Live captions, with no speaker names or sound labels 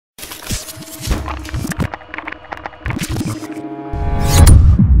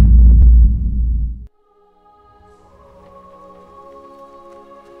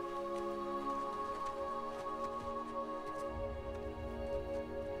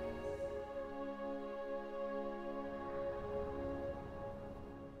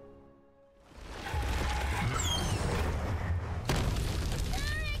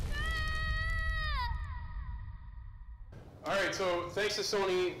Alright, so thanks to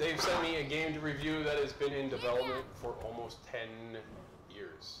Sony, they've sent me a game to review that has been in development for almost 10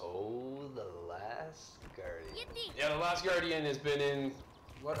 years. Oh, The Last Guardian. Yeah, The Last Guardian has been in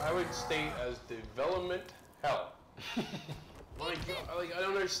what I would state as development hell. Like, I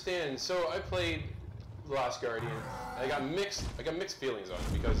don't understand. So I played The Last Guardian. I got mixed feelings on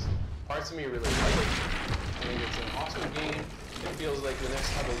it because parts of me really like it. I think it's an awesome game. It feels like the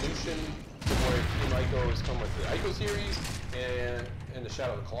next evolution to where Team Ico has come with the Ico series and the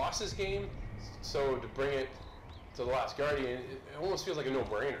Shadow of the Colossus game. So to bring it to The Last Guardian, it almost feels like a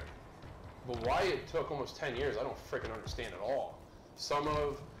no-brainer. But why it took almost 10 years, I don't freaking understand at all. Some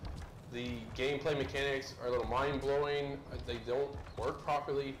of the gameplay mechanics are a little mind-blowing. They don't work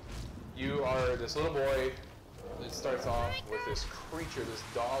properly. You are this little boy that starts off with this creature, this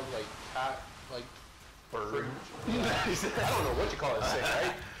dog-like, cat-like bird. I don't know what you call this thing,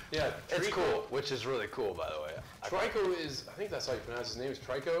 right? Yeah, it's cool, which is really cool, by the way. Trico is, I think that's how you pronounce his name, is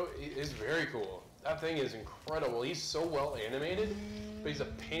Trico. Is very cool. That thing is incredible. He's so well animated, but he's a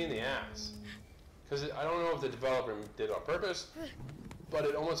pain in the ass. Because I don't know if the developer did it on purpose, but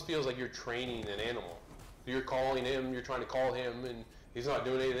it almost feels like you're training an animal. You're calling him, you're trying to call him, and he's not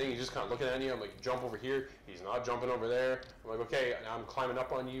doing anything. He's just kind of looking at you. I'm like, jump over here. He's not jumping over there. I'm like, okay, now I'm climbing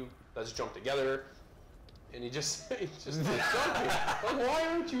up on you. Let's jump together. And he's just not jumping. Like, why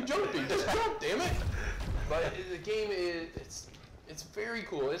aren't you jumping? Just jump, damn it! But the game is, it's very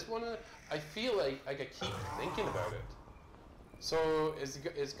cool. It's one of the, I feel like I keep thinking about it. So it's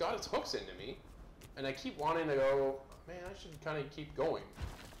got its hooks into me, and I keep wanting to go, man, I should kind of keep going.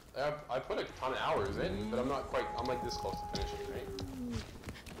 I put a ton of hours in, but I'm not quite, I'm like this close to finishing, right?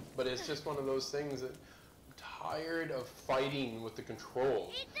 But it's just one of those things that I'm tired of fighting with the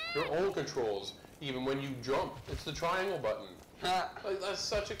controls. Your own controls, even when you jump, it's the triangle button. Like, that's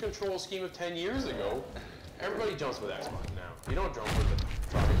such a control scheme of 10 years ago. Everybody jumps with X button now. You don't jump with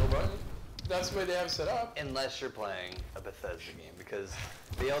the triangle button. That's the way they have it set up. Unless you're playing a Bethesda game, because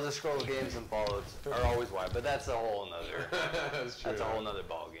the Elder Scrolls games and Fallouts are always wide, but that's a whole nother, that's a whole nother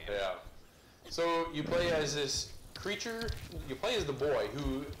ball game. Yeah. So you play as this creature, you play as the boy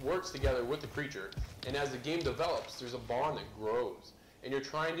who works together with the creature, and as the game develops, there's a bond that grows. And you're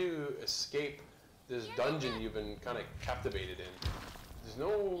trying to escape this dungeon you've been kind of captivated in. There's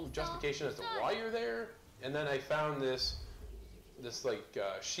no justification as to why you're there, and then I found this like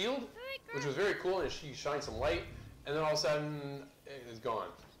shield, which was very cool, and she shined some light, and then all of a sudden it's gone.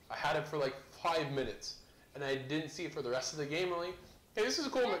 I had it for like 5 minutes, and I didn't see it for the rest of the game. I'm like, hey, this is a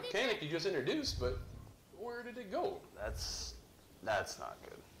cool mechanic you just introduced, but where did it go? That's not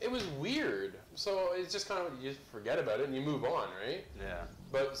good. It was weird. So it's just kind of, you just forget about it and you move on, right? Yeah.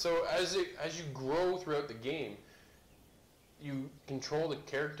 But so as you grow throughout the game, you control the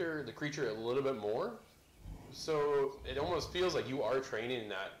character, the creature a little bit more. So it almost feels like you are training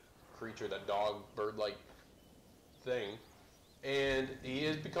that creature, that dog, bird-like thing. And he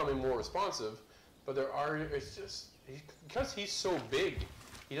is becoming more responsive, but it's just, because he's so big,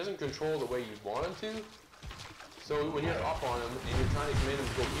 he doesn't control the way you'd want him to. So when you're up on him and you're trying to command him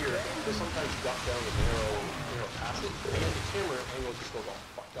to go here, he'll sometimes duck down the narrow passage, and the camera angle just goes all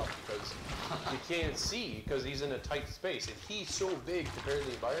fucked up because you can't see because he's in a tight space. And he's so big compared to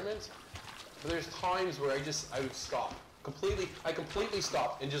the environment. But there's times where I would stop. I completely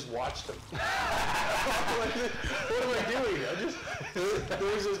stopped and just watched him. What am I doing?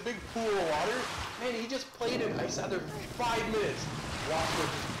 There was this big pool of water. Man, he just played it. I sat there for 5 minutes, watched him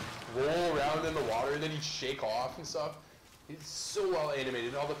roll around in the water, and then he'd shake off and stuff. It's so well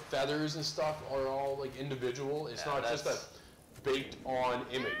animated. All the feathers and stuff are all like individual. It's not just a baked on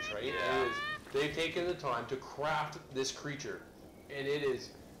image, right? Yeah. They've taken the time to craft this creature, and it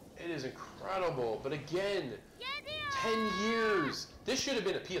is incredible. But again, 10 years. This should have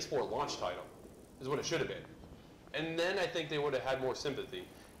been a PS4 launch title, is what it should have been. And then I think they would have had more sympathy.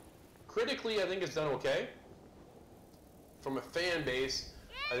 Critically, I think it's done okay. From a fan base,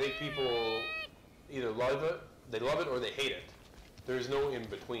 I think people either love it or they hate it. There's no in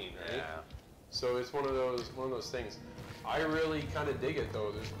between, right? Yeah. So it's one of those things. I really kind of dig it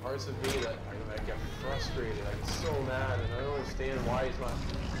though. There's parts of me that I get frustrated. I get so mad, and I don't understand why he's not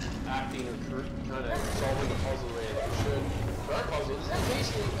acting or kind of solving the puzzle the way it should. But our puzzle is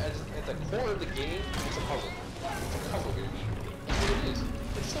basically at the core of the game. It's a puzzle. It's a puzzle game. That's what it is.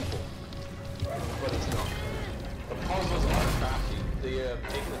 It's simple, but it's not. The puzzles are crafty. They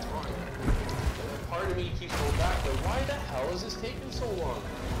taking the time. Part of me keeps going back, but why the hell is this taking so long?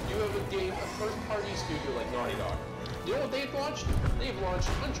 You have a game, a first-party studio like Naughty Dog. You know what they've launched? They've launched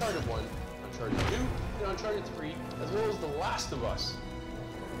Uncharted 1, Uncharted 2, and Uncharted 3, as well as The Last of Us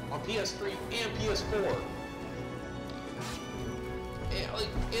on PS3 and PS4. like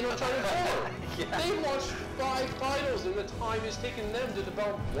in Uncharted 4. Yeah. They watched 5 titles and the time it's taken them to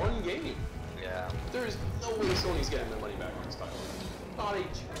develop one game. Yeah. There's no way Sony's getting their money back on this title. Not a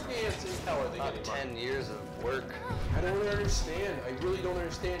chance in hell are they getting 10 years of work. I don't understand. I really don't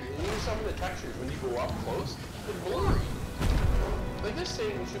understand. And even some of the textures, when you go up close, they're blurry. Like this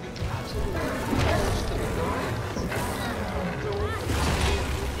thing should be absolutely close to the line. I don't understand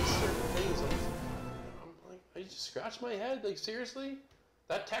certain things. I'm like, I just scratch my head. Like seriously,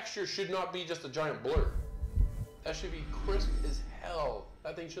 that texture should not be just a giant blur. That should be crisp as hell.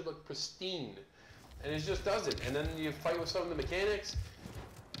 That thing should look pristine. And it just doesn't. And then you fight with some of the mechanics.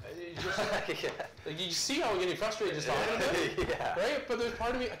 It just, yeah. Like you see how I'm getting frustrated just talking about it, yeah. right? But there's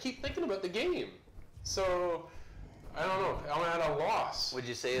part of me, I keep thinking about the game. So, I don't know. I'm at a loss. Would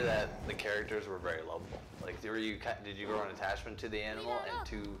you say that the characters were very lovable? Like, did you grow an attachment to the animal and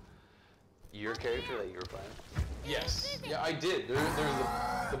to your character that you were playing? Yes. Yeah, I did. There's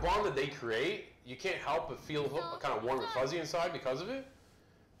the bond that they create. You can't help but feel kind of warm and fuzzy inside because of it.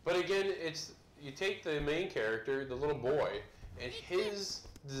 But again, it's you take the main character, the little boy, and his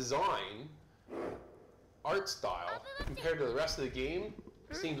design, art style, compared to the rest of the game,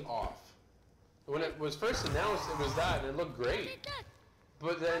 seemed off. When it was first announced, it was that, and it looked great.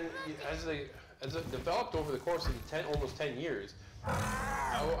 But then, as it developed over the course of almost 10 years,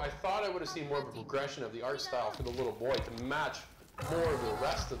 I thought I would have seen more of a progression of the art style for the little boy to match more of the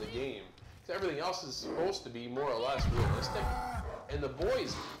rest of the game. Because everything else is supposed to be more or less realistic, and the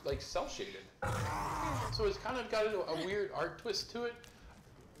boy's like cel-shaded. So it's kind of got a weird art twist to it.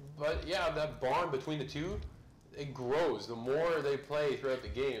 But yeah, that bond between the two, it grows. The more they play throughout the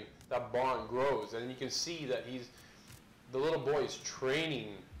game, that bond grows. And you can see that the little boy is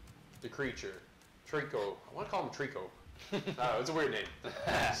training the creature. Trico. I want to call him Trico. It's a weird name.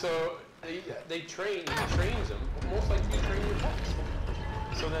 So he trains him, almost like he's training your pets.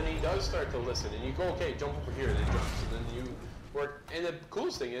 So then he does start to listen, and you go, okay, jump over here, and then jumps, and then you work. And the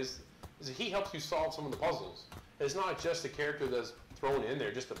coolest thing is that he helps you solve some of the puzzles. It's not just a character that's thrown in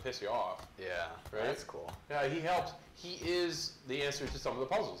there just to piss you off. Yeah, right? That's cool. Yeah, he helps. He is the answer to some of the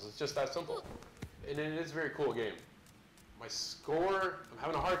puzzles. It's just that simple. And it is a very cool game. My score, I'm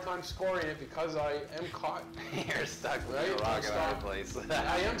having a hard time scoring it because I am caught. You're stuck with right? a rock in our place.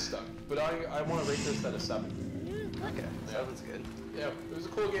 I am stuck, but I want to rate this at a 7. Okay, 7's good. Yeah, it was a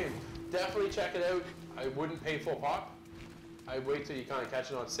cool game. Definitely check it out. I wouldn't pay full pop. I'd wait till you kind of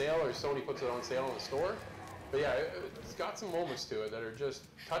catch it on sale, or Sony puts it on sale in the store. But yeah, it's got some moments to it that are just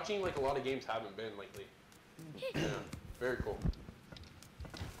touching like a lot of games haven't been lately. Yeah, very cool.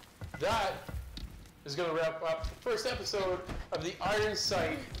 That is going to wrap up the first episode of the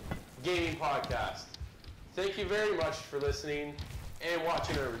IronSight Gaming Podcast. Thank you very much for listening and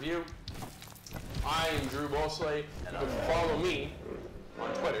watching our review. I am Drew Bosley. You can follow me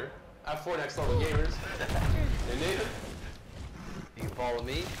on Twitter at 4NextLevelGamers. And Nathan? You can follow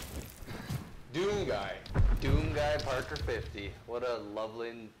me, Doom Guy. Doom Guy Parker 50. What a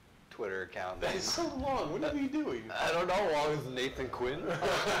lovely Twitter account. That is so long. What are you doing? I don't know. Long as Nathan Quinn.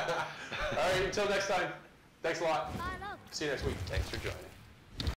 All right, until next time. Thanks a lot. See you next week. Thanks for joining.